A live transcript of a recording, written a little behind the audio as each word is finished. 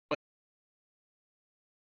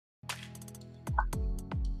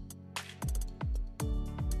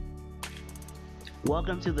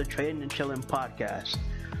Welcome to the Trading and Chilling podcast.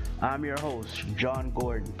 I'm your host, John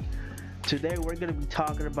Gordon. Today we're going to be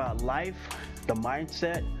talking about life, the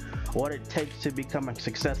mindset, what it takes to become a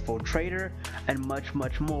successful trader, and much,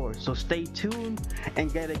 much more. So stay tuned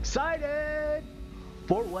and get excited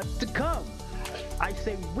for what's to come. I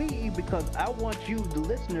say we because I want you, the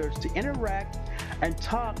listeners, to interact and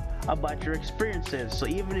talk about your experiences. So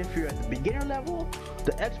even if you're at the beginner level,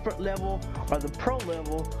 the expert level, or the pro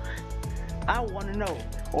level, I want to know.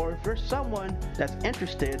 Or if you're someone that's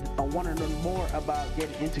interested and want to learn more about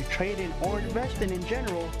getting into trading or investing in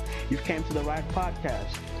general, you've came to the right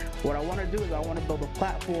podcast. What I want to do is I want to build a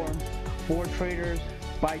platform for traders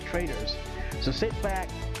by traders. So sit back,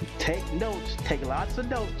 take notes, take lots of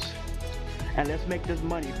notes, and let's make this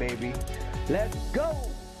money, baby. Let's go!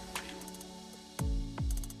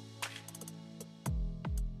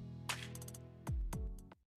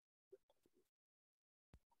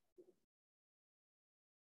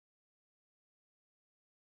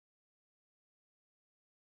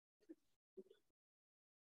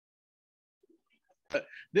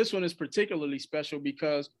 This one is particularly special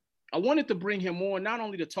because I wanted to bring him on not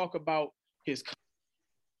only to talk about his,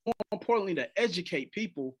 more importantly, to educate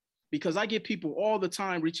people, because I get people all the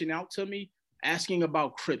time reaching out to me asking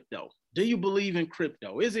about crypto. Do you believe in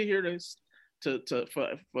crypto? Is it here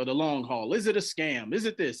for the long haul? Is it a scam? Is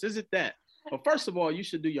it this? Is it that? But first of all, you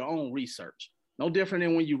should do your own research. No different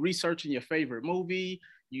than when you researching your favorite movie,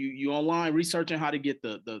 you online researching how to get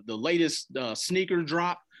the latest sneaker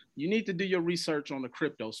drop. You need to do your research on the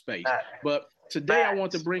crypto space. But today I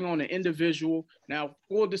want to bring on an individual. Now,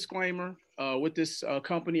 full disclaimer, with this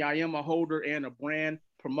company, I am a holder and a brand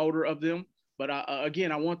promoter of them. But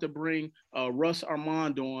again, I want to bring Russ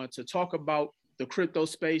Armand on to talk about the crypto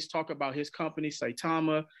space, talk about his company,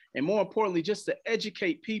 Saitama, and more importantly, just to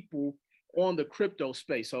educate people on the crypto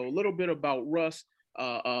space. So a little bit about Russ.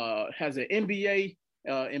 Has an MBA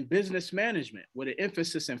in business management with an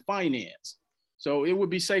emphasis in finance. So it would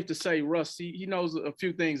be safe to say Russ, he knows a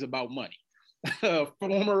few things about money.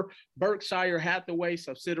 Former Berkshire Hathaway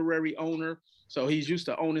subsidiary owner. So he's used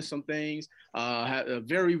to owning some things,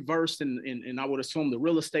 very versed in, I would assume, the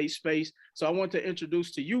real estate space. So I want to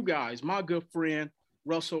introduce to you guys my good friend,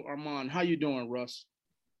 Russell Armand. How you doing, Russ?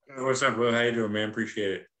 What's up, Will? How you doing, man?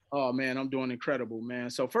 Appreciate it. Oh, man, I'm doing incredible, man.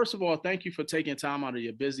 So first of all, thank you for taking time out of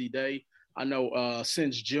your busy day. I know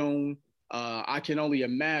since June, I can only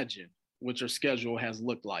imagine what your schedule has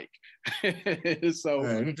looked like.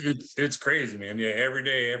 So it's crazy, man. Yeah, every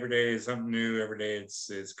day is something new. Every day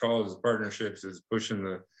it's calls, partnerships, is pushing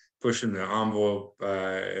the envelope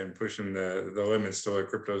and pushing the limits to what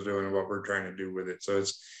crypto's doing and what we're trying to do with it. So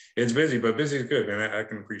it's busy, but busy is good, man. I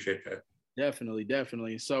can appreciate that. Definitely,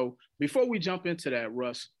 definitely. So before we jump into that,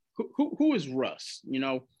 Russ, who is Russ? You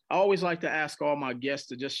know, I always like to ask all my guests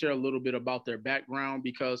to just share a little bit about their background,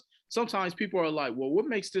 because sometimes people are like, well, what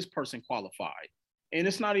makes this person qualified? And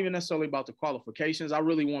it's not even necessarily about the qualifications. I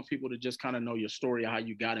really want people to just kind of know your story, how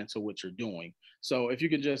you got into what you're doing. So if you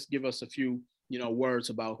could just give us a few, words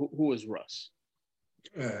about who is Russ.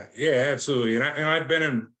 Yeah, absolutely. And I've been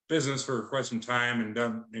in business for quite some time and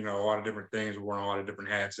done, a lot of different things, worn a lot of different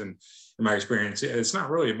hats. And in my experience, it's not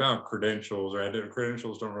really about credentials, right?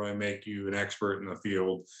 Credentials don't really make you an expert in the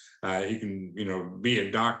field. You can, be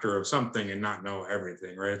a doctor of something and not know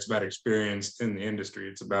everything, right? It's about experience in the industry.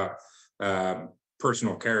 It's about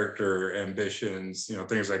personal character, ambitions,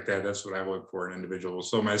 things like that. That's what I look for in individuals.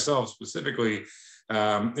 So myself specifically,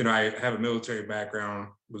 I have a military background,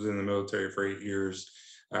 was in the military for 8 years,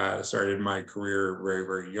 started my career very,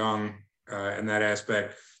 very young in that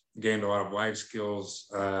aspect, gained a lot of life skills,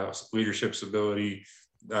 leadership ability,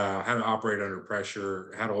 how to operate under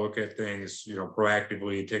pressure, how to look at things,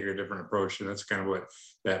 proactively, take a different approach. And that's kind of what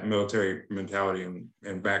that military mentality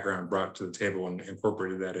and background brought to the table and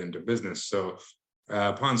incorporated that into business. So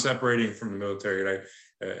upon separating from the military,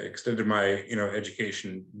 I extended my,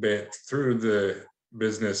 education bit through the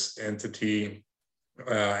business entity.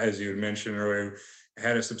 As you mentioned earlier,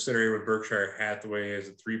 had a subsidiary with Berkshire Hathaway as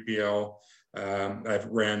a 3PL. I've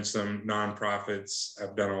ran some nonprofits.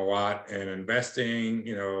 I've done a lot in investing,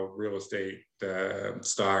 real estate,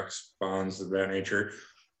 stocks, bonds of that nature.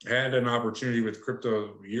 Had an opportunity with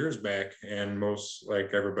crypto years back, and most,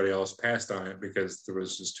 like everybody else, passed on it because there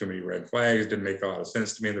was just too many red flags. Didn't make a lot of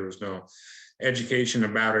sense to me. There was no education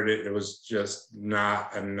about it. It was just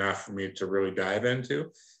not enough for me to really dive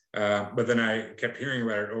into. But then I kept hearing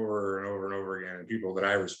about it over and over and over again. And people that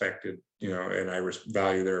I respected, and I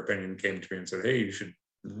value their opinion, came to me and said, "Hey, you should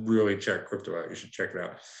really check crypto out. You should check it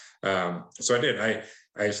out. So I did.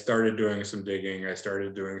 I started doing some digging. I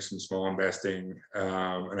started doing some small investing,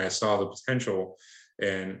 and I saw the potential.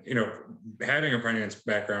 And having a finance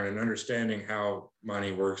background and understanding how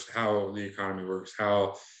money works, how the economy works,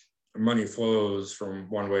 how money flows from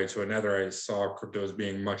one way to another, I saw crypto as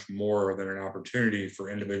being much more than an opportunity for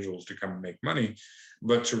individuals to come and make money,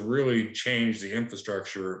 but to really change the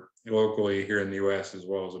infrastructure locally here in the US as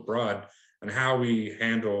well as abroad, and how we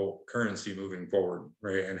handle currency moving forward,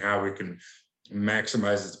 right? And how we can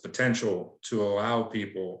maximize its potential to allow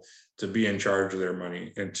people to be in charge of their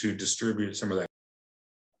money and to distribute some of that.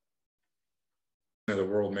 The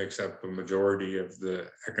world makes up a majority of the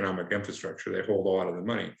economic infrastructure. They hold a lot of the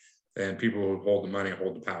money, and people who hold the money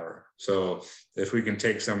hold the power. So if we can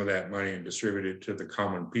take some of that money and distribute it to the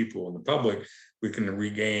common people and the public, we can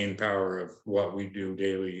regain power of what we do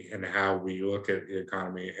daily and how we look at the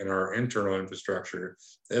economy and our internal infrastructure,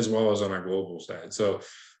 as well as on our global side. So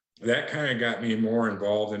that kind of got me more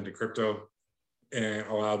involved into crypto and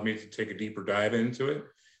allowed me to take a deeper dive into it,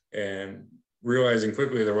 and realizing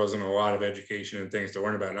quickly there wasn't a lot of education and things to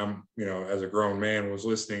learn about. And I'm, as a grown man, was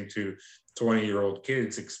listening to 20-year-old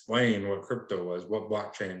kids explain what crypto was, what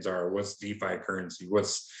blockchains are, what's DeFi currency,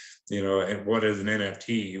 what's, and what is an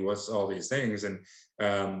NFT, what's all these things. And,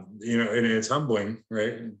 and it's humbling,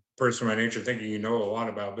 right? Person by nature, thinking a lot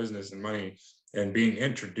about business and money, and being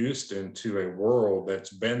introduced into a world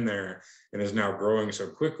that's been there and is now growing so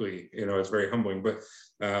quickly, it's very humbling. But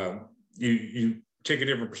you take a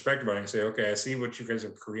different perspective on it and say, okay, I see what you guys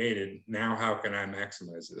have created. Now, how can I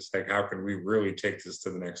maximize this? Like, how can we really take this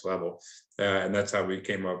to the next level? And that's how we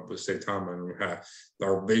came up with Saitama and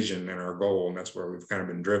our vision and our goal. And that's where we've kind of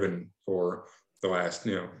been driven for the last,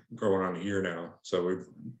 going on a year now. So we've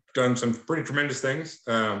done some pretty tremendous things,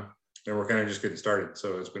 and we're kind of just getting started.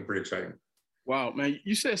 So it's been pretty exciting. Wow, man,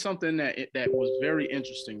 you said something that was very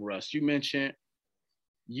interesting, Russ. You mentioned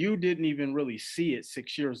you didn't even really see it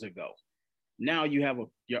 6 years ago. Now you have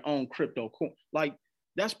your own crypto coin. Like,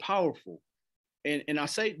 that's powerful. And I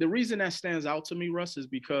say the reason that stands out to me, Russ, is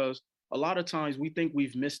because a lot of times we think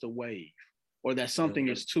we've missed a wave, or that something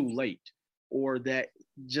is too late, or that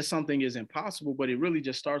just something is impossible. But it really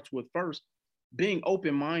just starts with first being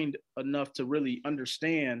open-minded enough to really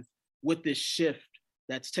understand what this shift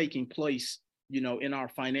that's taking place, in our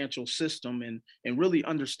financial system, and really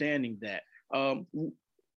understanding that.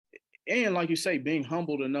 And like you say, being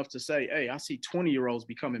humbled enough to say, hey, I see 20-year-olds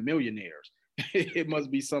becoming millionaires. It must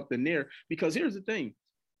be something there. Because here's the thing.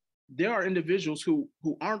 There are individuals who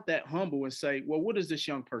aren't that humble and say, well, what does this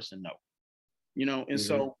young person know? And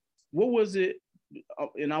so what was it,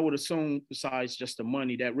 and I would assume besides just the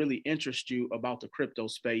money, that really interests you about the crypto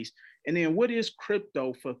space? And then what is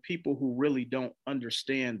crypto for people who really don't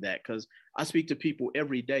understand that? Because I speak to people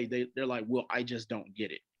every day. They're like, well, I just don't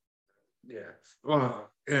get it. Yeah. Well,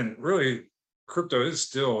 and really, crypto is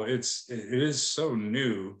still, it is so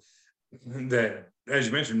new that, as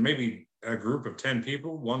you mentioned, maybe a group of 10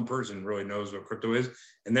 people, one person really knows what crypto is,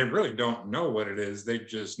 and they really don't know what it is. They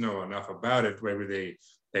just know enough about it. Maybe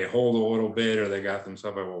they hold a little bit, or they got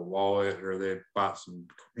themselves a wallet, or they bought some,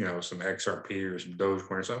 some XRP or some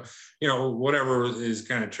Dogecoin or something, whatever is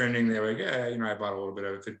kind of trending. They're like, yeah, I bought a little bit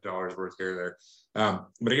of it, $50 worth here or there.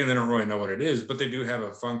 But again, they don't really know what it is, but they do have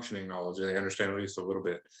a functioning knowledge. They understand at least a little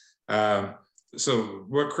bit. So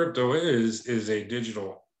what crypto is a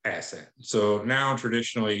digital asset. So now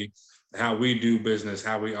traditionally, how we do business,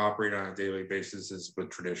 how we operate on a daily basis is with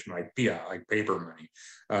traditional, like fiat, like paper money.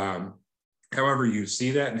 However you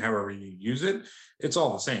see that and however you use it, it's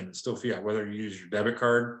all the same. It's still fiat, whether you use your debit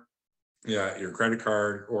card, your credit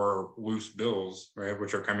card, or loose bills, right,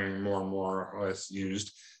 which are coming more and more or less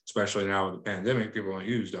used, especially now with the pandemic. People don't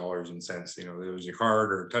use dollars and cents. There was a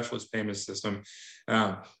card or a touchless payment system.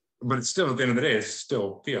 But it's still, at the end of the day, it's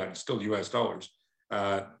still fiat, it's still US dollars.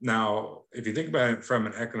 Now, if you think about it from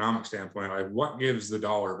an economic standpoint, like, what gives the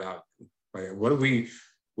dollar value? Like, what do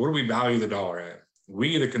we value the dollar at?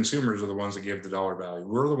 We, the consumers, are the ones that give the dollar value.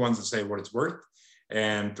 We're the ones that say what it's worth.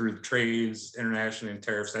 And through the trades, internationally, and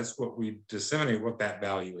tariffs, that's what we disseminate what that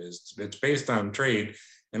value is. It's based on trade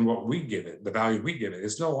and what we give it, the value we give it.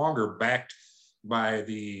 It's no longer backed by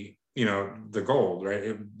the gold,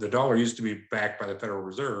 right? The dollar used to be backed by the Federal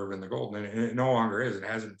Reserve and the gold, and it no longer is. It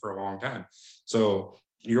hasn't for a long time. So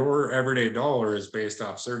your everyday dollar is based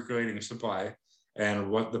off circulating supply and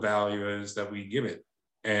what the value is that we give it.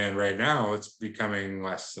 And right now it's becoming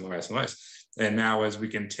less and less and less. And now, as we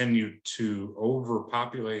continue to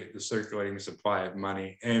overpopulate the circulating supply of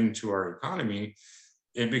money into our economy,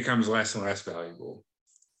 it becomes less and less valuable.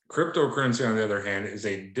 Cryptocurrency, on the other hand, is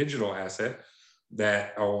a digital asset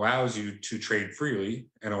that allows you to trade freely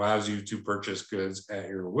and allows you to purchase goods at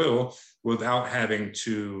your will without having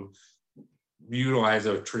to utilize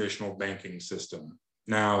a traditional banking system.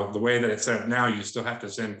 Now, the way that it's set up now, you still have to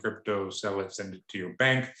send crypto, sell it, send it to your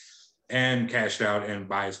bank, and cash it out and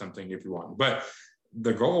buy something if you want. But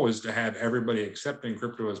the goal is to have everybody accepting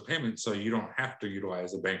crypto as payment so you don't have to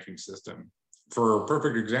utilize a banking system. For a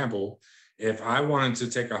perfect example, if I wanted to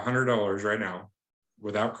take $100 right now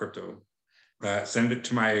without crypto, send it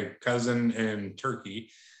to my cousin in Turkey,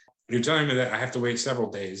 you're telling me that I have to wait several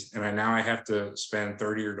days, and now I have to spend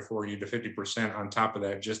 30 or to 40 to 50% on top of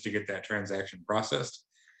that just to get that transaction processed.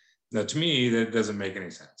 Now, to me, that doesn't make any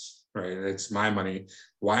sense, right? It's my money.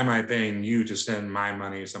 Why am I paying you to send my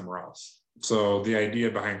money somewhere else? So the idea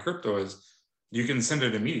behind crypto is you can send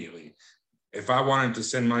it immediately. If I wanted to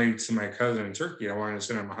send money to my cousin in Turkey, I wanted to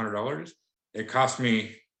send him $100. It cost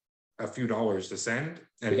me a few dollars to send,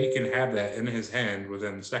 and he can have that in his hand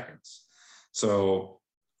within seconds. So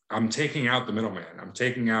I'm taking out the middleman. I'm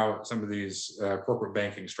taking out some of these corporate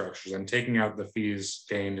banking structures. I'm taking out the fees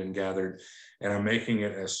gained and gathered, and I'm making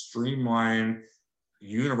it a streamlined,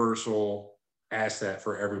 universal asset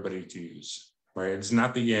for everybody to use, right? It's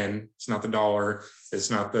not the yen, it's not the dollar, it's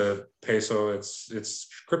not the peso, it's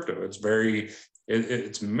crypto.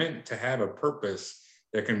 It's meant to have a purpose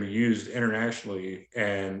that can be used internationally,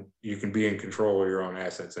 and you can be in control of your own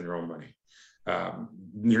assets and your own money.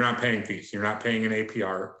 You're not paying fees. You're not paying an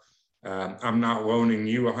APR. I'm not loaning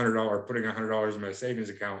you $100, putting $100 in my savings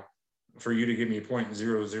account for you to give me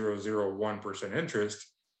 0.0001% interest.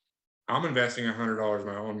 I'm investing $100 of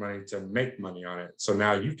my own money to make money on it. So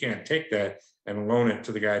now you can't take that and loan it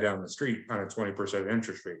to the guy down the street on a 20%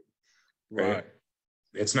 interest rate. Right?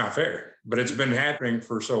 It's not fair, but it's been happening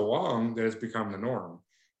for so long that it's become the norm,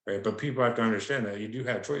 right? But people have to understand that you do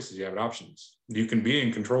have choices, you have options. You can be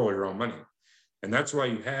in control of your own money. And that's why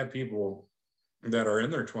you have people that are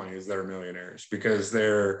in their 20s that are millionaires, because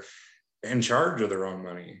they're in charge of their own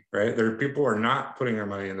money, right? People are not putting their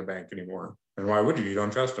money in the bank anymore. And why would you? You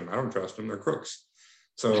don't trust them. I don't trust them. They're crooks.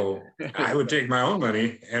 So I would take my own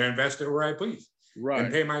money and invest it where I please. Right.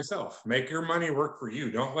 And pay myself. Make your money work for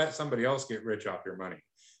you. Don't let somebody else get rich off your money.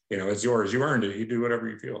 It's yours. You earned it. You do whatever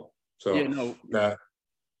you feel. So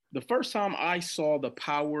the first time I saw the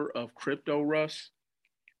power of crypto, Russ,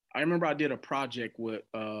 I remember I did a project with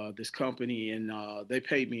this company, and they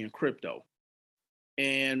paid me in crypto.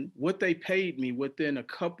 And what they paid me, within a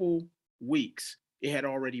couple weeks, it had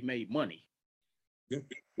already made money. Yep.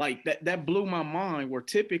 Like that blew my mind, where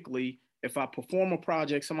typically if I perform a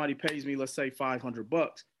project, somebody pays me, let's say $500,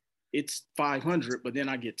 it's 500, but then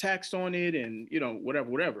I get taxed on it and,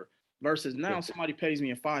 whatever. Versus now somebody pays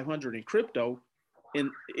me in 500 in crypto, and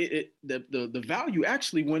the value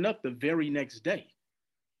actually went up the very next day.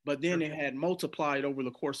 But then it had multiplied over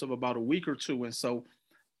the course of about a week or two. And so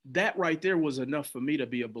that right there was enough for me to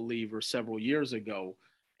be a believer several years ago.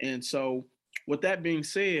 And so with that being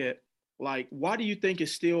said, like, why do you think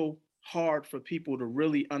it's still hard for people to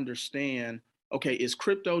really understand, okay, is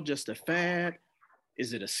crypto just a fad?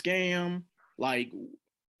 Is it a scam? Like,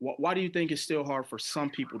 why do you think it's still hard for some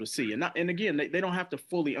people to see? And again, they don't have to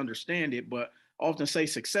fully understand it, but I often say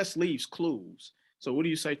success leaves clues. So what do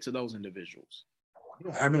you say to those individuals?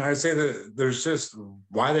 I mean, I say that there's just,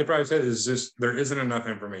 why they probably say this is just, there isn't enough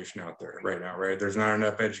information out there right now, right? There's not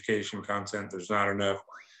enough education content. There's not enough,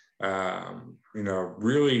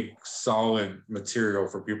 really solid material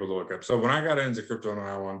for people to look up. So when I got into crypto and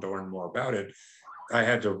I wanted to learn more about it, I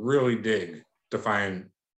had to really dig to find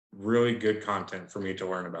really good content for me to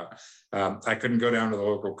learn about. I couldn't go down to the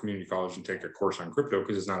local community college and take a course on crypto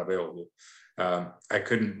because it's not available. I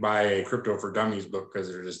couldn't buy a Crypto for Dummies book because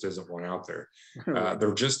there just isn't one out there.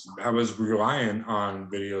 I was relying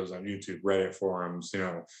on videos on YouTube, Reddit forums,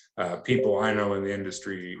 people I know in the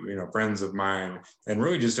industry, friends of mine, and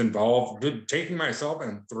really just taking myself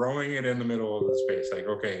and throwing it in the middle of the space. Like,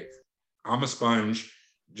 okay, I'm a sponge,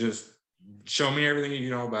 just show me everything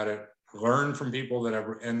you know about it, learn from people that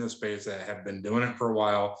are in the space that have been doing it for a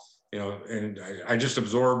while. And I just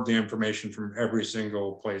absorbed the information from every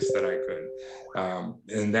single place that I could.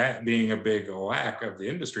 And that being a big lack of the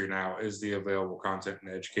industry now is the available content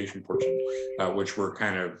and education portion, which we're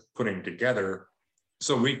kind of putting together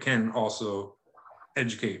so we can also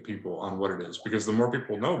educate people on what it is. Because the more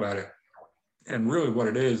people know about it and really what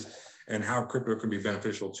it is and how crypto can be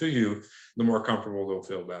beneficial to you, the more comfortable they'll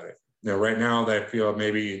feel about it. Right now, I feel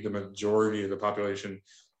maybe the majority of the population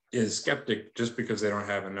is skeptic just because they don't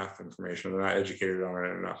have enough information. They're not educated on it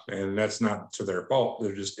enough. And that's not to their fault.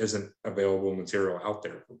 There just isn't available material out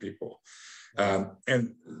there for people.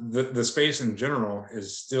 And the space in general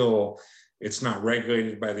is still It's not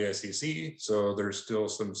regulated by the SEC, so there's still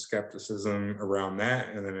some skepticism around that.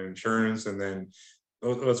 And then insurance, and then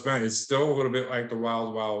it's still a little bit like the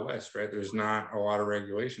wild, wild west, right? There's not a lot of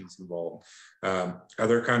regulations involved.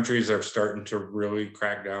 Other countries are starting to really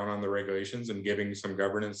crack down on the regulations and giving some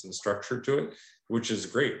governance and structure to it, which is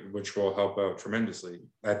great, which will help out tremendously.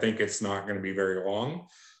 I think it's not going to be very long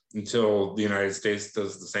until the United States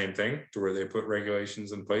does the same thing, to where they put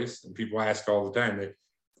regulations in place. And people ask all the time,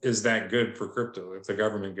 is that good for crypto if the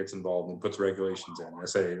government gets involved and puts regulations in? I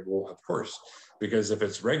say, well, of course, because if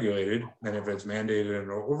it's regulated and if it's mandated and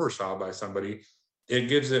oversaw by somebody, it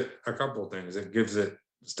gives it a couple of things. It gives it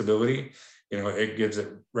stability, it gives it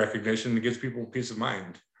recognition, it gives people peace of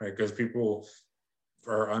mind, right? Because people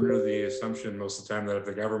are under the assumption most of the time that if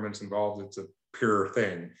the government's involved, it's a pure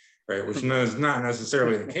thing, right? Which is not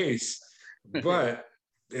necessarily the case, but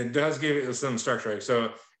it does give it some structure, right?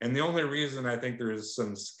 So, and the only reason I think there is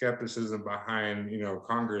some skepticism behind,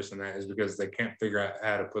 Congress and that is because they can't figure out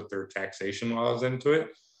how to put their taxation laws into it.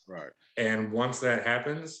 Right. And once that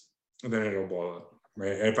happens, then it'll blow up,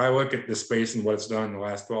 right? If I look at the space and what it's done in the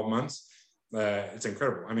last 12 months, it's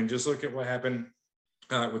incredible. I mean, just look at what happened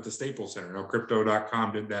with the Staples Center.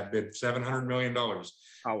 Crypto.com did that bid, $700 million.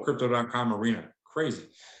 Crypto.com arena, crazy.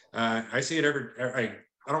 I see it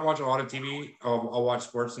I don't watch a lot of TV. I'll watch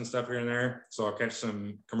sports and stuff here and there, so I'll catch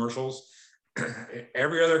some commercials.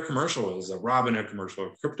 Every other commercial is a Robinhood commercial,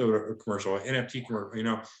 a crypto commercial, an NFT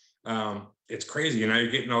commercial. It's crazy. You're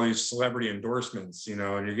getting all these celebrity endorsements, and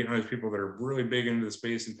you're getting all these people that are really big into the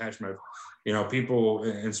space and passionate. People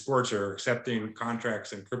in sports are accepting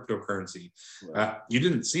contracts in cryptocurrency. Right. You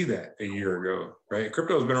didn't see that a year ago, right?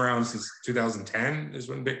 Crypto has been around since 2010 is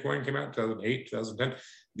when Bitcoin came out, 2008, 2010.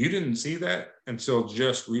 You didn't see that until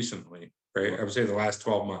just recently, right? I would say the last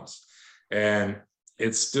 12 months. And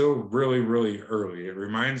it's still really, really early. It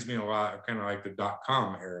reminds me a lot of kind of like the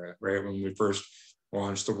 .com era, right? When we first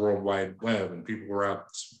launched the World Wide Web and people were out,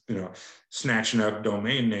 snatching up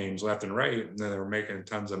domain names left and right, and then they were making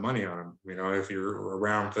tons of money on them. If you're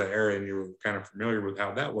around for that era and you were kind of familiar with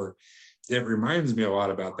how that worked, it reminds me a lot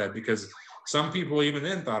about that, because some people even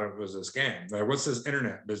then thought it was a scam. Like, what's this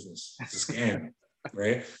internet business? It's a scam,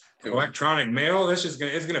 right? Electronic mail, it's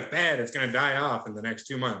gonna fad. It's gonna die off in the next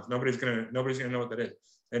 2 months. Nobody's gonna know what that is.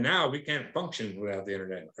 And now we can't function without the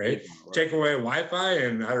internet, right? Take away Wi-Fi,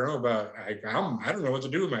 and I don't know I don't know what to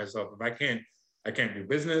do with myself if I can't do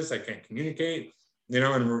business. I can't communicate,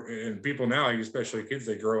 and people now, especially kids,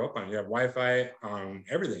 they grow up on, you have Wi-Fi on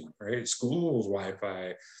everything, right? Schools,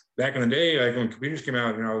 Wi-Fi. Back in the day, like when computers came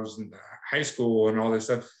out, I was in high school and all this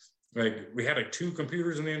stuff. Like, we had like 2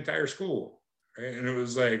 computers in the entire school. Right? And it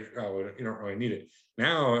was like, oh, you don't really need it.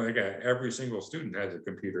 Now, every single student has a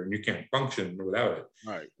computer, and you can't function without it.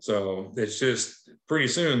 Right. So it's just pretty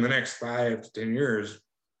soon, the next 5 to 10 years,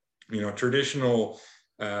 traditional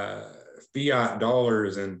fiat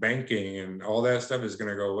dollars and banking and all that stuff is going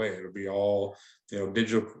to go away. It'll be all,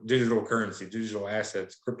 digital currency, digital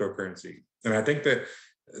assets, cryptocurrency. And I think that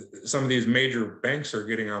some of these major banks are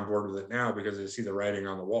getting on board with it now because they see the writing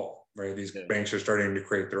on the wall, right? These banks are starting to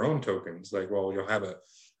create their own tokens. Like, well, you'll have a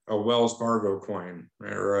Wells Fargo coin,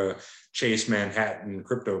 right? Or a Chase Manhattan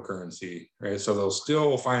cryptocurrency, right? So they'll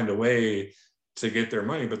still find a way to get their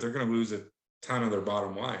money, but they're going to lose a ton of their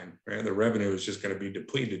bottom line, right? The revenue is just going to be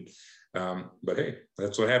depleted. But hey,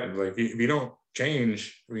 that's what happens. Like, if you don't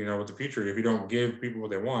change, with the future, if you don't give people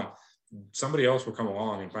what they want, somebody else will come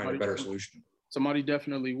along and find a better solution. Somebody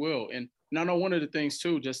definitely will. And I know one of the things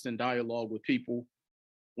too, just in dialogue with people,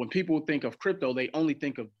 when people think of crypto, they only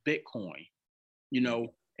think of Bitcoin,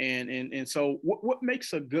 and so what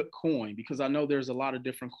makes a good coin? Because I know there's a lot of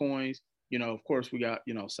different coins. Of course we got,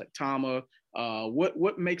 Saitama.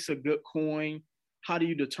 What makes a good coin? How do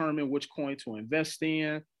you determine which coin to invest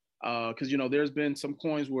in? Because there's been some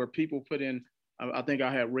coins where people put in, I think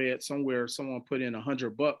I had read somewhere someone put in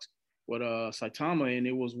 $100 with Saitama, and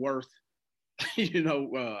it was worth,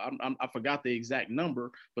 I forgot the exact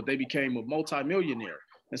number, but they became a multimillionaire.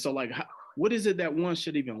 And so, like, what is it that one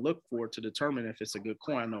should even look for to determine if it's a good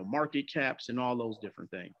coin? I know market caps and all those different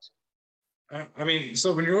things. I mean,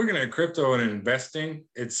 so when you're looking at crypto and investing,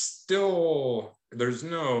 it's still, there's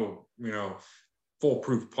no,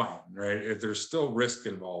 foolproof plan, right? There's still risk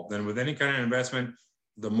involved. And with any kind of investment,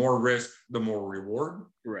 the more risk, the more reward.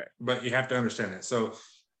 Right. But you have to understand that. So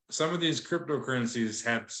some of these cryptocurrencies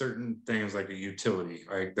have certain things like a utility,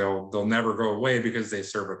 right? They'll never go away because they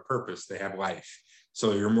serve a purpose. They have life.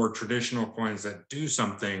 So your more traditional coins that do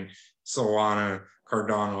something, Solana,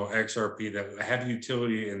 Cardano, XRP, that have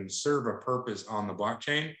utility and serve a purpose on the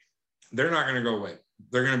blockchain, they're not going to go away.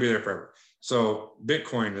 They're going to be there forever. So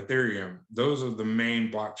Bitcoin, Ethereum, those are the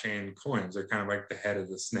main blockchain coins. They're kind of like the head of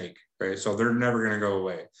the snake, right? So they're never going to go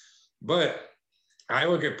away. But I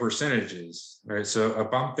look at percentages, right? So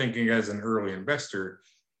if I'm thinking as an early investor,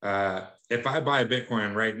 if I buy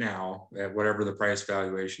Bitcoin right now at whatever the price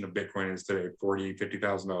valuation of Bitcoin is today,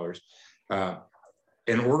 $40,000, $50,000,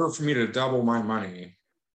 in order for me to double my money,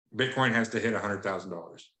 Bitcoin has to hit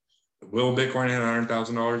 $100,000. Will Bitcoin hit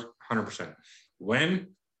 $100,000? 100%. When?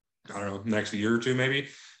 I don't know, next year or two, maybe.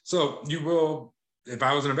 So you will, if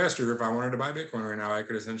I was an investor, if I wanted to buy Bitcoin right now, I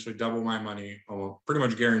could essentially double my money, pretty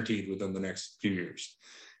much guaranteed within the next few years.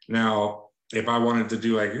 Now, if I wanted to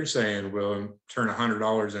do like you're saying, will turn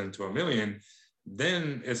 $100 into $1 million,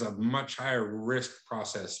 then it's a much higher risk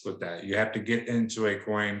process with that. You have to get into a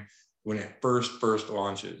coin when it first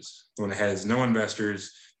launches, when it has no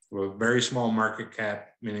investors, with very small market cap,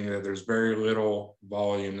 meaning that there's very little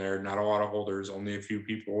volume there, not a lot of holders, only a few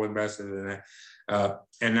people invested in it.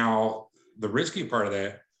 And now the risky part of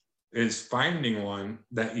that is finding one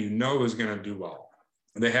that you know is going to do well.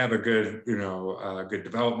 They have a good, good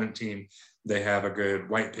development team. They have a good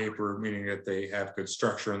white paper, meaning that they have good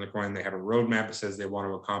structure in the coin. They have a roadmap that says they want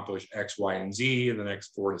to accomplish X, Y, and Z in the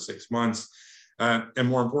next 4 to 6 months. And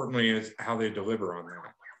more importantly, is how they deliver on that,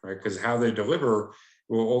 right? Because how they deliver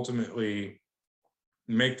will ultimately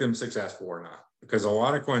make them successful or not. Because a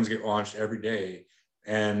lot of coins get launched every day,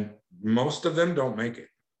 and most of them don't make it,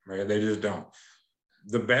 right? They just don't.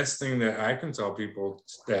 The best thing that I can tell people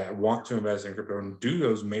that want to invest in crypto and do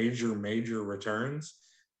those major returns,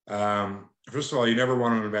 first of all, you never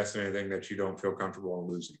want to invest in anything that you don't feel comfortable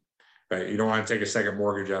in losing, right? You don't want to take a second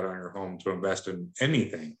mortgage out on your home to invest in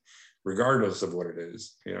anything, regardless of what it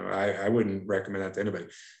is. I wouldn't recommend that to anybody.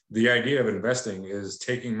 The idea of investing is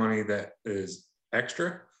taking money that is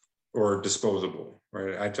extra or disposable,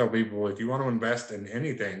 right? I tell people, if you want to invest in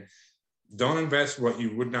anything, don't invest what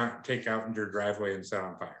you would not take out into your driveway and set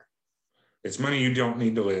on fire. It's money you don't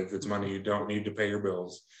need to live. It's money you don't need to pay your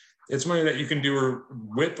bills. It's money that you can do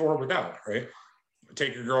with or without, right?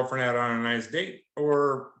 Take your girlfriend out on a nice date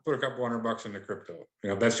or put a couple $100 into crypto.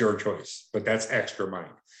 That's your choice, but that's extra money.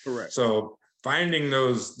 Correct. So finding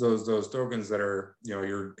those tokens that are,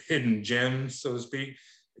 your hidden gems, so to speak,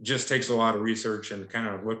 just takes a lot of research and kind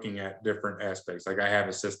of looking at different aspects. Like I have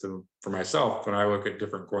a system for myself when I look at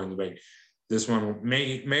different coins, like this one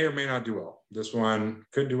may or may not do well. This one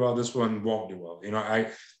could do well. This one won't do well.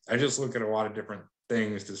 I just look at a lot of different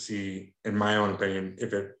things to see, in my own opinion,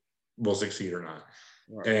 if it will succeed or not.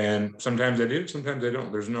 Right. And sometimes they do, sometimes they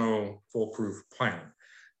don't. There's no foolproof plan.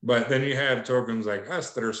 But then you have tokens like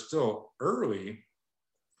us that are still early,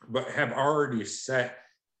 but have already set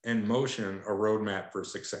in motion a roadmap for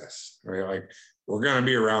success, right? Like we're going to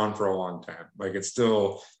be around for a long time. Like it's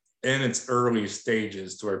still in its early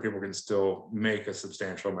stages to where people can still make a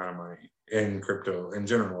substantial amount of money in crypto in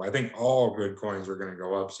general. I think all good coins are going to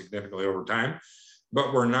go up significantly over time,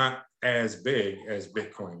 but we're not as big as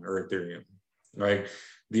Bitcoin or Ethereum. Like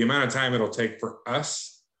the amount of time it'll take for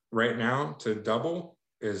us right now to double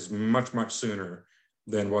is much sooner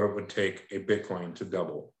than what it would take a Bitcoin to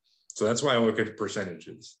double. So that's why I look at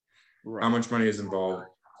percentages. Right. How much money is involved,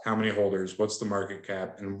 how many holders, what's the market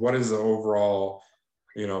cap, and what is the overall,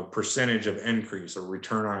 percentage of increase or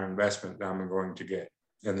return on investment that I'm going to get,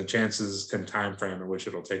 and the chances and time frame in which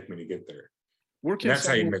it'll take me to get there. That's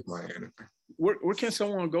how you make money. Where can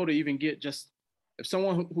someone go to even get, just if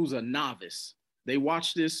someone who's a novice, they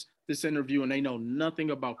watch this interview and they know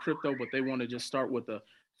nothing about crypto, but they want to just start with a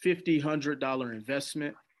 $50, $100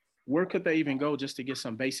 investment, where could they even go just to get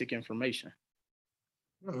some basic information?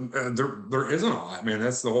 There isn't a lot. I mean,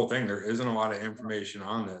 that's the whole thing. There isn't a lot of information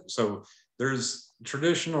on that. So there's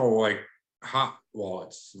traditional like hot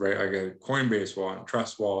wallets, right? Like a Coinbase wallet,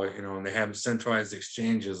 Trust Wallet, and they have centralized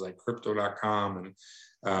exchanges like Crypto.com and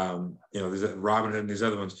these Robinhood and these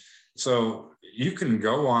other ones. So you can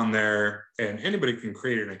go on there and anybody can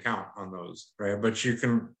create an account on those, right? But you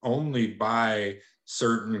can only buy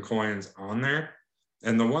certain coins on there.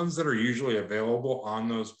 And the ones that are usually available on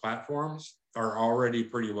those platforms are already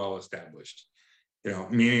pretty well established,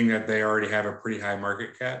 meaning that they already have a pretty high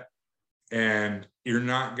market cap, and you're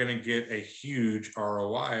not going to get a huge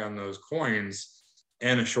ROI on those coins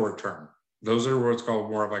in a short term. Those are what's called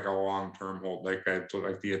more of like a long-term hold, like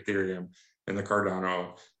the Ethereum and the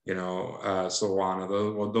Cardano,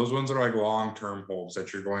 Solana. Those ones are like long-term holds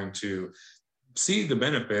that you're going to see the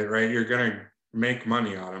benefit, right? You're going to make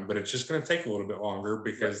money on them, but it's just going to take a little bit longer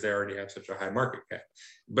because they already have such a high market cap.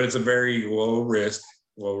 But it's a very low risk,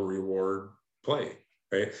 low reward play,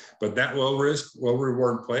 right? But that low risk, low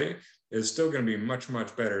reward play is still going to be much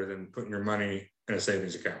better than putting your money in a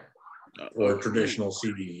savings account. or traditional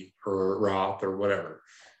CD or Roth or whatever,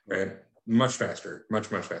 right? Much faster, much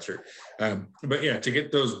faster. But yeah, to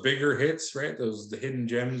get those bigger hits, right? The hidden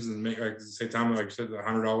gems, and make, like say Tom, like I said,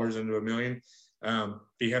 $100 into $1 million.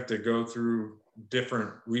 You have to go through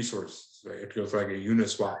different resources, right? You have to go through like a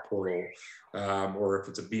Uniswap portal, or if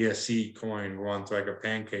it's a BSC coin, go on to like a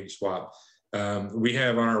Pancake Swap. We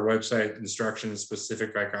have on our website instructions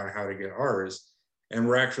specific like on how to get ours, and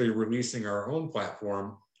we're actually releasing our own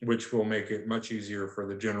platform, which will make it much easier for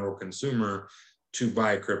the general consumer to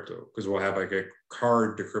buy crypto, because we'll have like a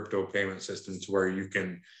card to crypto payment system to where you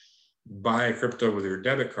can buy crypto with your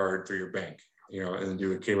debit card through your bank, and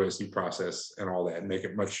do a KYC process and all that, and make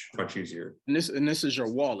it much easier. And this is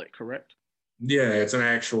your wallet, correct? Yeah, it's an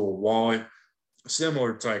actual wallet,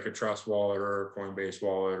 similar to like a Trust wallet or a Coinbase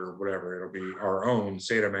wallet or whatever. It'll be our own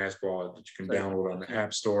SataMask wallet that you can download on the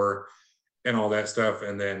App Store and all that stuff.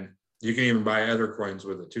 And then you can even buy other coins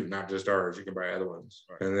with it too, not just ours. You can buy other ones.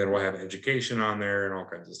 Right. And then we'll have education on there and all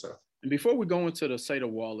kinds of stuff. And before we go into the Sata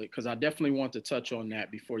wallet, because I definitely want to touch on that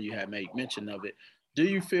before you had made mention of it, do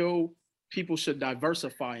you feel people should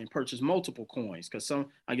diversify and purchase multiple coins? Because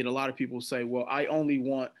I get a lot of people say, well, I only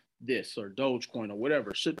want this or Dogecoin or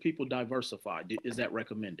whatever. Should people diversify? Is that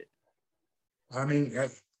recommended? I mean,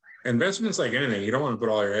 investments like anything, you don't want to put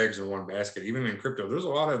all your eggs in one basket. Even in crypto, there's a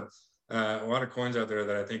lot of coins out there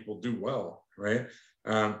that I think will do well, right?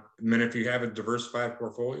 And then if you have a diversified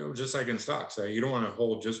portfolio, just like in stocks, you don't want to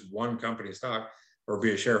hold just one company stock or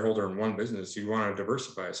be a shareholder in one business. You want to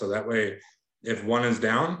diversify. So that way, if one is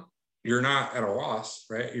down, you're not at a loss,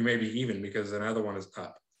 right? You may be even because another one is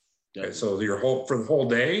up. Okay, so for the whole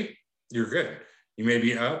day, you're good. You may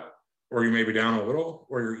be up, or you may be down a little,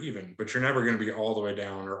 or you're even, but you're never going to be all the way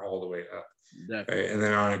down or all the way up. Okay? And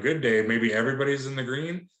then on a good day, maybe everybody's in the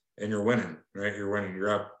green and you're winning, right? You're winning,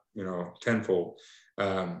 you're up, tenfold.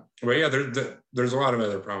 But yeah, there's a lot of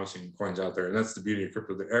other promising coins out there, and that's the beauty of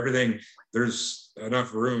crypto. There's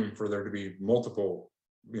enough room for there to be multiple,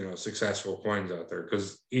 successful coins out there,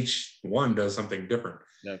 because each one does something different.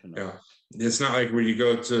 Definitely. It's not like when you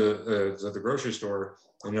go to the grocery store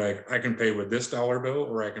and you're like, I can pay with this dollar bill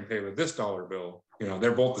or I can pay with this dollar bill.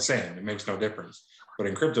 They're both the same. It makes no difference. But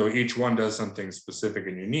in crypto, each one does something specific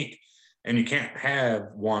and unique, and you can't have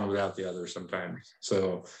one without the other sometimes.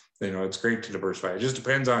 So, it's great to diversify. It just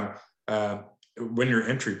depends on when your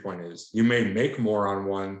entry point is. You may make more on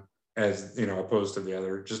one as, opposed to the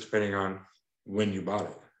other, just depending on when you bought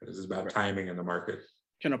it. This is about timing in the market.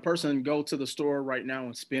 Can a person go to the store right now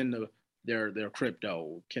and spend their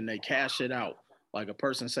crypto? Can they cash it out? Like a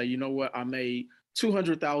person say, you know what, I made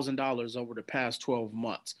 $200,000 over the past 12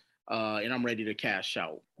 months, and I'm ready to cash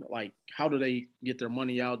out. Like, how do they get their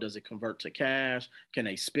money out? Does it convert to cash? Can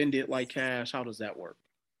they spend it like cash? How does that work?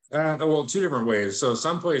 Well, two different ways. So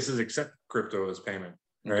some places accept crypto as payment,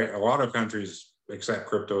 right? Okay. A lot of countries accept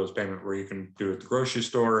crypto as payment, where you can do it at the grocery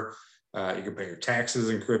store. You can pay your taxes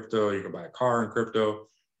in crypto. You can buy a car in crypto.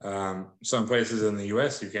 Some places in the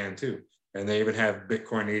US you can too. And they even have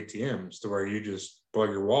Bitcoin ATMs to where you just plug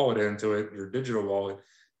your wallet into it, your digital wallet,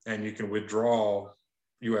 and you can withdraw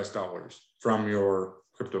US dollars from your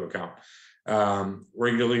crypto account, or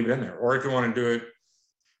you can leave it in there. Or if you want to do it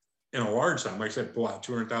in a large sum, like I said, pull out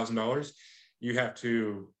 $200,000, you have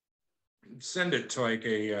to send it to like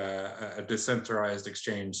a decentralized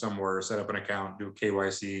exchange somewhere, set up an account, do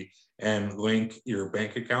KYC, and link your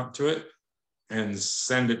bank account to it and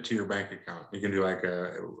send it to your bank account. You can do like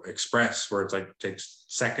a express, where it's like takes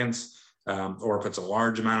seconds, or if it's a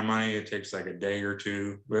large amount of money, it takes like a day or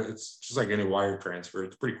two. But it's just like any wire transfer.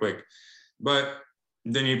 It's pretty quick, but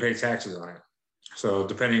then you pay taxes on it. So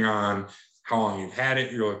depending on how long you've had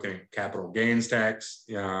it, you're looking at capital gains tax.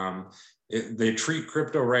 They treat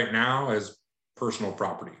crypto right now as personal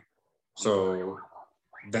property. So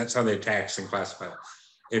that's how they tax and classify it.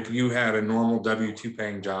 If you had a normal W-2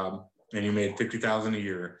 paying job and you made $50,000 a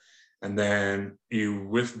year, and then you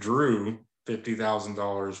withdrew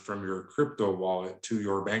 $50,000 from your crypto wallet to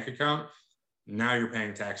your bank account, now you're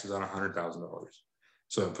paying taxes on $100,000.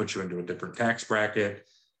 So it puts you into a different tax bracket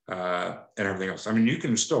and everything else. I mean, you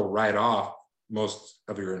can still write off most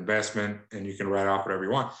of your investment and you can write off whatever you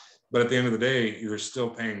want, but at the end of the day, you're still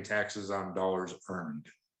paying taxes on dollars earned,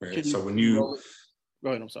 right? So when you go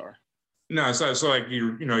ahead, I'm sorry. No, so like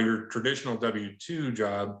your traditional W-2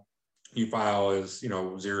 job, you file as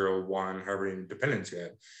 0, 1, however many dependents you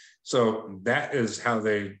have. So that is how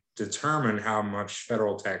they determine how much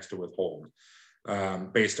federal tax to withhold,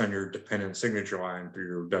 based on your dependent signature line through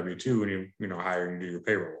your W-2 when you hire and do your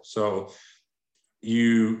payroll. So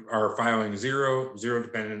you are filing zero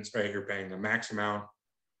dependents, right? You're paying the max amount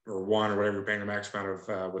or one or whatever you're paying the max amount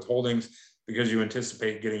of withholdings, because you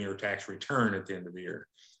anticipate getting your tax return at the end of the year.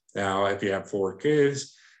 Now, if you have 4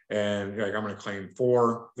 kids and you're like, I'm going to claim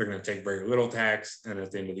 4, they're going to take very little tax. And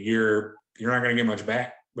at the end of the year, you're not going to get much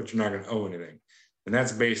back, but you're not going to owe anything. And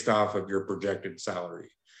that's based off of your projected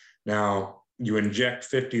salary. Now, you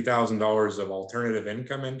inject $50,000 of alternative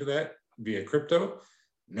income into that via crypto.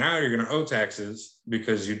 Now you're going to owe taxes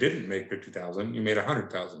because you didn't make 50,000, you made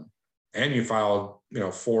 100,000, and you filed,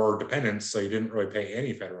 4 dependents, so you didn't really pay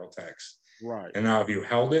any federal tax. Right. And now if you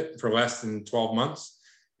held it for less than 12 months,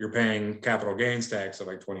 you're paying capital gains tax of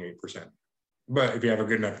like 28%. But if you have a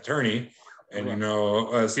good enough attorney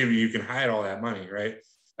and see, you can hide all that money, right?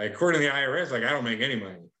 Like according to the IRS, like I don't make any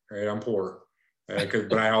money, right? I'm poor,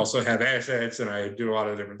 but I also have assets and I do a lot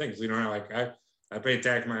of different things. I pay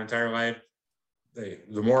tax my entire life.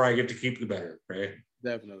 The more I get to keep, the better, right?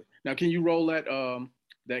 Definitely. Now, can you roll that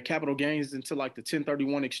that capital gains into like the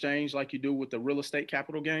 1031 exchange, like you do with the real estate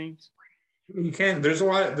capital gains? You can. There's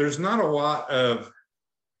not a lot of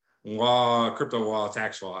crypto law,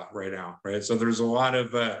 tax law right now, right? So there's a lot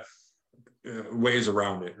of ways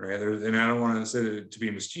around it, right? And I don't want to say it to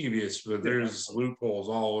be mischievous, but there's loopholes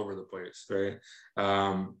all over the place, right?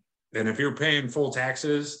 And if you're paying full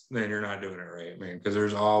taxes, then you're not doing it right, man, because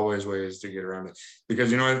there's always ways to get around it.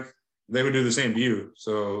 Because you know what? They would do the same to you.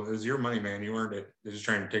 So it's your money, man. You earned it. They're just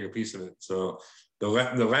trying to take a piece of it. So the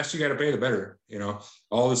less you got to pay, the better.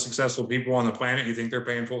 All the successful people on the planet, you think they're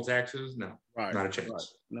paying full taxes? No, not a chance. Right.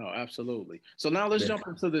 No, absolutely. So now let's jump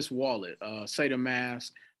into this wallet,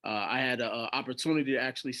 SaitaMask. I had an opportunity to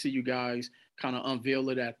actually see you guys kind of unveil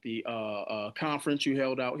it at the conference you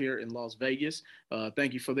held out here in Las Vegas.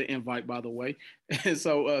 Thank you for the invite, by the way. And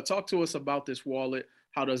so talk to us about this wallet.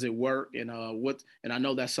 How does it work? And and I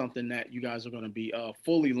know that's something that you guys are going to be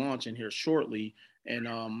fully launching here shortly.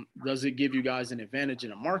 And does it give you guys an advantage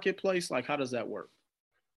in a marketplace? Like, how does that work?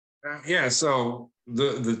 Yeah, so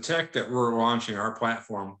the tech that we're launching, our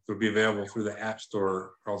platform, would be available through the App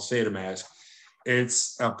Store called SaitaMask.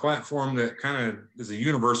 It's a platform that kind of is a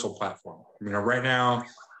universal platform. Right now,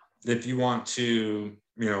 if you want to,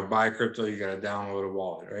 buy crypto, you got to download a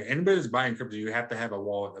wallet, right? Anybody that's buying crypto, you have to have a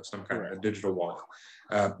wallet of some kind, a digital wallet.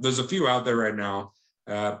 There's a few out there right now.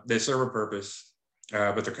 They serve a purpose,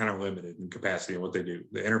 but they're kind of limited in capacity in what they do.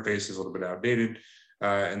 The interface is a little bit outdated,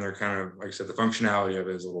 and they're kind of, like I said, the functionality of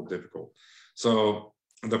it is a little difficult. So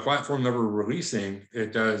the platform that we're releasing,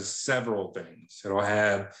 it does several things. It'll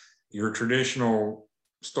have your traditional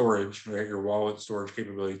storage, right? Your wallet storage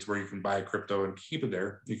capability to where you can buy crypto and keep it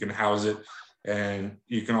there. You can house it, and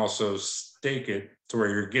you can also stake it to where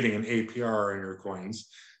you're getting an APR on your coins,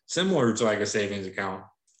 similar to like a savings account,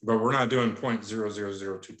 but we're not doing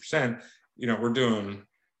 0.0002%. We're doing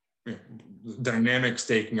dynamic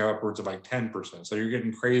staking upwards of like 10%. So you're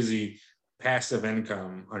getting crazy passive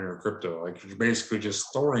income on your crypto. Like you're basically just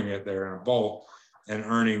storing it there in a vault and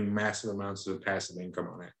earning massive amounts of passive income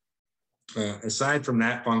on it. Aside from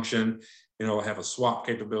that function, we'll have a swap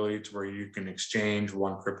capability to where you can exchange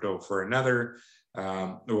one crypto for another.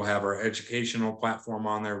 We'll have our educational platform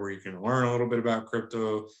on there where you can learn a little bit about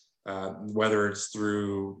crypto, whether it's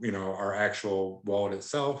through, our actual wallet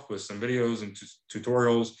itself with some videos and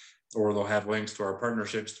tutorials, or they'll have links to our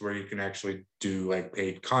partnerships to where you can actually do like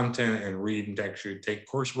paid content and read and actually take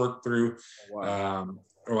coursework through. Wow.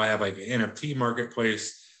 Or I have like an NFT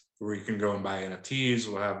marketplace where you can go and buy NFTs.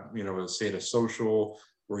 We'll have, a Saita Social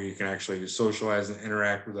where you can actually socialize and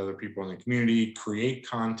interact with other people in the community, create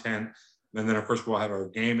content. And then, of course, we'll have our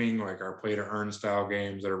gaming, like our play to earn style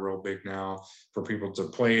games that are real big now for people to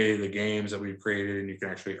play the games that we've created, and you can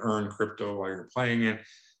actually earn crypto while you're playing it.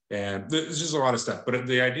 And there's just a lot of stuff. But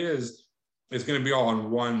the idea is it's going to be all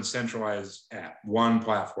on one centralized app, one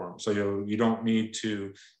platform. So you don't need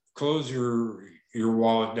to close your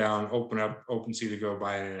wallet down, open up OpenSea to go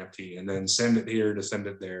buy an NFT, and then send it here to send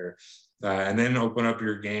it there, and then open up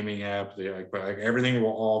your gaming app. But everything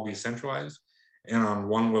will all be centralized and on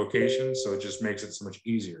one location, so it just makes it so much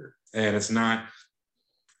easier. And it's not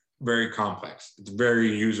very complex. It's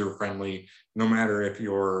very user friendly, no matter if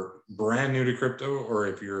you're brand new to crypto or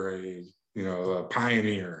if you're a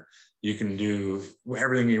pioneer. You can do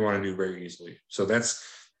everything you want to do very easily. So that's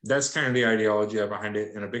kind of the ideology behind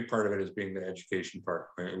it. And a big part of it is being the education part.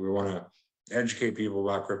 Right? We want to educate people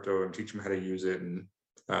about crypto and teach them how to use it and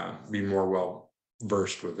be more well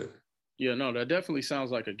versed with it. Yeah, no, that definitely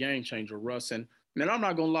sounds like a game changer, Russ. And man, I'm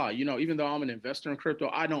not gonna lie, even though I'm an investor in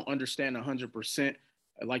crypto, I don't understand 100%.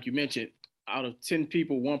 Like you mentioned, out of 10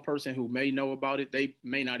 people, one person who may know about it, they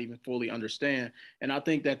may not even fully understand. And I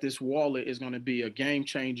think that this wallet is going to be a game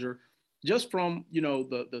changer just from,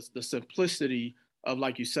 the simplicity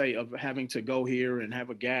like you say, of having to go here and have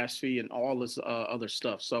a gas fee and all this other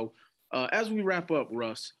stuff. So as we wrap up,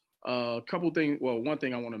 Russ, a couple things. Well, one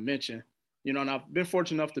thing I want to mention, you know, and I've been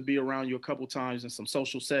fortunate enough to be around you a couple times in some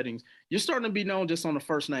social settings. You're starting to be known just on a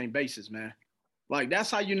first name basis, man. Like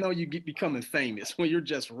that's how you know you get becoming famous when you're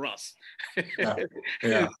just Russ. Yeah.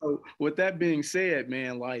 Yeah. So with that being said,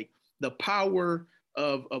 man, like the power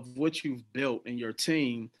of what you've built in your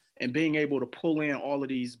team and being able to pull in all of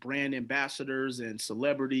these brand ambassadors and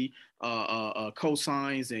celebrity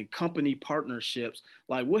cosigns and company partnerships,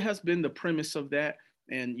 like what has been the premise of that?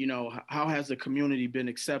 And you know, how has the community been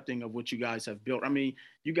accepting of what you guys have built? I mean,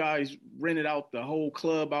 you guys rented out the whole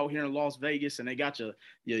club out here in Las Vegas, and they got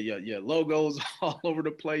your logos all over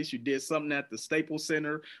the place. You did something at the Staples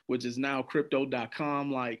Center, which is now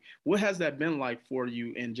crypto.com. Like, what has that been like for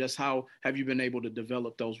you, and just how have you been able to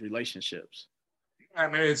develop those relationships? I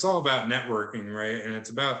mean, it's all about networking, right? And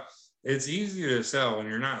it's easy to sell when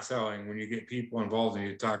you're not selling, when you get people involved and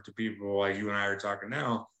you talk to people like you and I are talking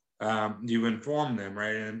now. You inform them,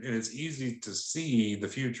 right? And it's easy to see the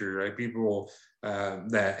future, right? People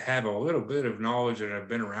that have a little bit of knowledge and have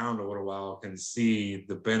been around a little while can see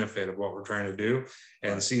the benefit of what we're trying to do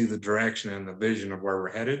and right. See the direction and the vision of where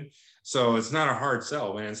we're headed. So it's not a hard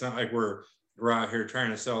sell, man. It's not like we're out here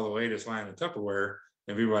trying to sell the latest line of Tupperware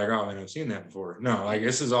and people are like, oh, man, I've seen that before. No, like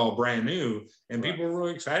this is all brand new and right. People are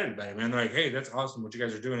really excited about it, man. They're like, hey, that's awesome. What you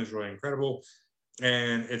guys are doing is really incredible.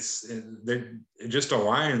 And it just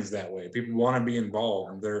aligns that way. People want to be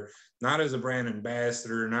involved. They're not as a brand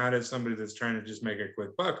ambassador, not as somebody that's trying to just make a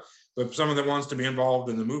quick buck, but someone that wants to be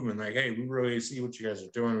involved in the movement. Like, hey, we really see what you guys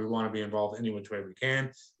are doing. We want to be involved any which way we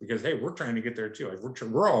can because, hey, we're trying to get there too. Like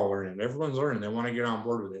we're all learning. Everyone's learning. They want to get on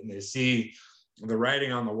board with it, and they see the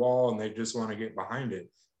writing on the wall, and they just want to get behind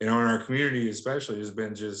it. You know, in our community especially has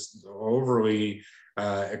been just overly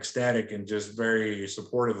ecstatic and just very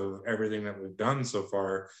supportive of everything that we've done so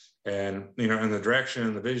far. And, you know, and the direction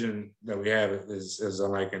and the vision that we have is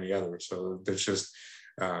unlike any other. So there's just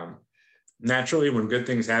naturally when good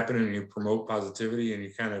things happen and you promote positivity and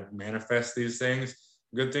you kind of manifest these things,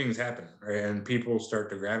 good things happen, right? And people start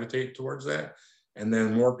to gravitate towards that. And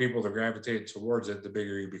then more people to gravitate towards it, the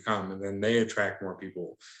bigger you become. And then they attract more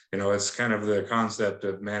people. You know, it's kind of the concept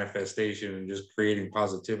of manifestation and just creating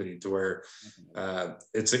positivity to where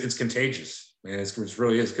it's contagious. Man, it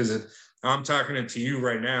really is. Because I'm talking to you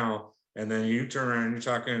right now, and then you turn around and you're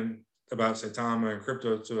talking about Saitama and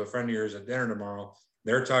crypto to a friend of yours at dinner tomorrow.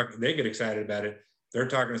 They get excited about it. They're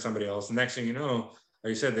talking to somebody else. The next thing you know, like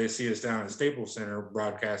you said, they see us down at Staples Center,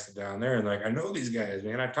 broadcasted down there. And like, I know these guys,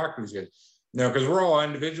 man. I talk to these guys. No, because we're all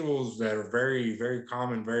individuals that are very, very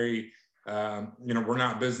common, very, you know, we're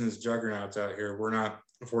not business juggernauts out here. We're not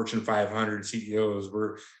Fortune 500 CEOs.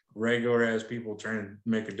 We're regular as people trying to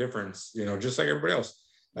make a difference, you know, just like everybody else.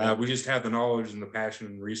 We just have the knowledge and the passion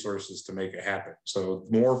and resources to make it happen. So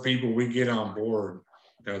the more people we get on board,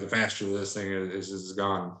 you know, the faster this thing is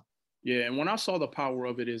gone. Yeah, and when I saw the power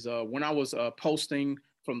of it is when I was posting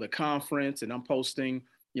from the conference and I'm posting,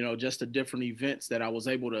 you know, just the different events that I was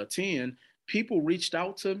able to attend, people reached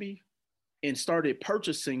out to me and started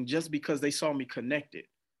purchasing just because they saw me connected.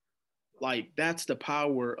 Like that's the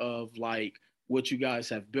power of like what you guys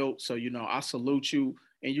have built. So, you know, I salute you,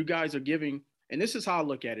 and you guys are giving, and this is how I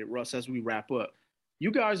look at it, Russ, as we wrap up.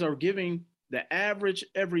 You guys are giving the average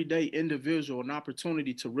everyday individual an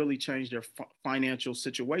opportunity to really change their financial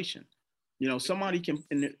situation. You know, somebody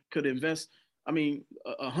could invest, I mean,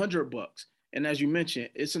 $100. And as you mentioned,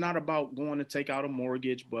 it's not about going to take out a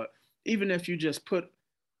mortgage, but even if you just put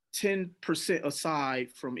 10% aside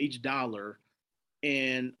from each dollar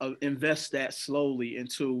and invest that slowly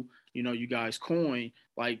into, you know, you guys coin,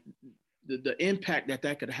 like the impact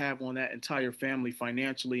that could have on that entire family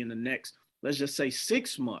financially in the next, let's just say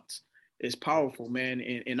 6 months is powerful, man.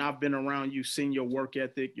 And I've been around you, seen your work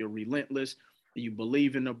ethic, you're relentless, you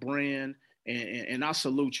believe in the brand, and I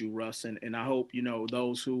salute you, Russ. And I hope, you know,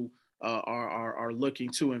 those who are looking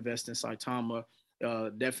to invest in Saitama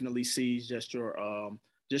definitely sees just your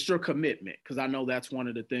commitment, because I know that's one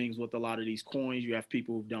of the things with a lot of these coins. You have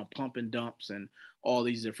people who've done pump and dumps and all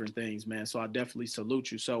these different things, man. So I definitely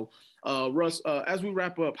salute you. So Russ, as we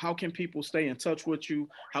wrap up, how can people stay in touch with you?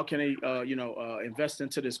 How can they invest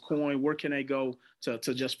into this coin? Where can they go to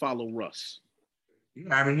just follow Russ?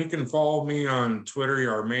 Yeah, I mean, you can follow me on Twitter.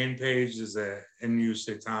 Our main page is at NU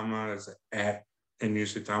Saitama, is at NU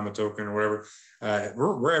Saitama token or whatever.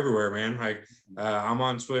 We're everywhere, man. Like I'm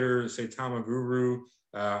on Twitter, Saitama Guru.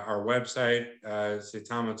 Our website,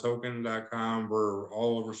 saitamatoken.com. We're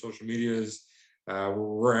all over social medias.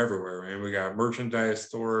 We're everywhere, man. We got merchandise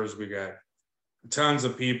stores. We got tons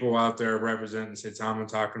of people out there representing Saitama,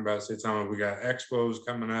 talking about Saitama. We got expos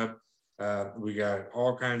coming up. We got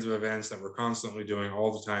all kinds of events that we're constantly doing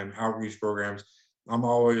all the time, outreach programs. I'm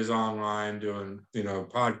always online doing,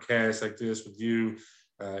 podcasts like this with you,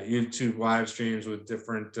 YouTube live streams with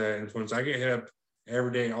different influencers. I get hit up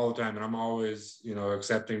every day, all the time, and I'm always,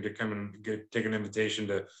 accepting to come and take an invitation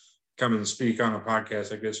to come and speak on a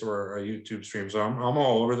podcast like this or a YouTube stream. So I'm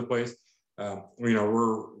all over the place.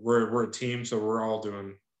 We're a team, so we're all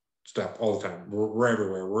doing stuff all the time. We're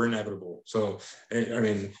everywhere. We're inevitable. So you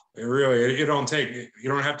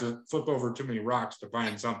don't have to flip over too many rocks to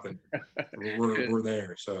find something. we're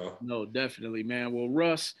there. So no, definitely, man. Well,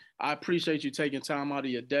 Russ, I appreciate you taking time out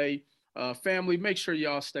of your day. Family, make sure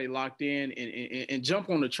y'all stay locked in and jump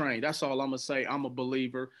on the train. That's all I'm gonna say. I'm a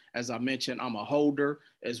believer. As I mentioned, I'm a holder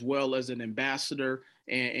as well as an ambassador,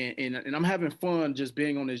 and I'm having fun just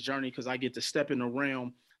being on this journey because I get to step in a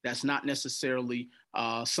realm that's not necessarily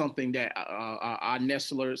something that I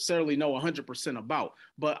necessarily know 100% about,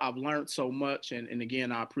 but I've learned so much. And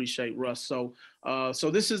again, I appreciate Russ. So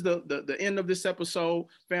this is the end of this episode.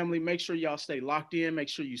 Family, make sure y'all stay locked in. Make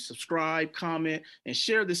sure you subscribe, comment, and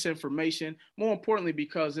share this information. More importantly,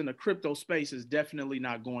 because in the crypto space is definitely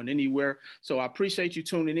not going anywhere. So I appreciate you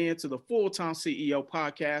tuning in to the Full-Time CEO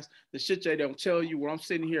podcast, the shit they don't tell you, where I'm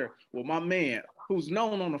sitting here with my man who's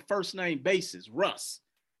known on a first name basis, Russ,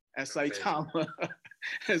 at Saitama.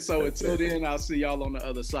 And so until then, I'll see y'all on the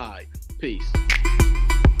other side. Peace.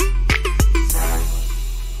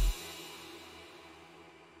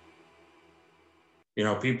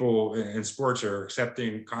 People in sports are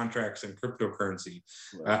accepting contracts in cryptocurrency.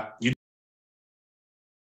 You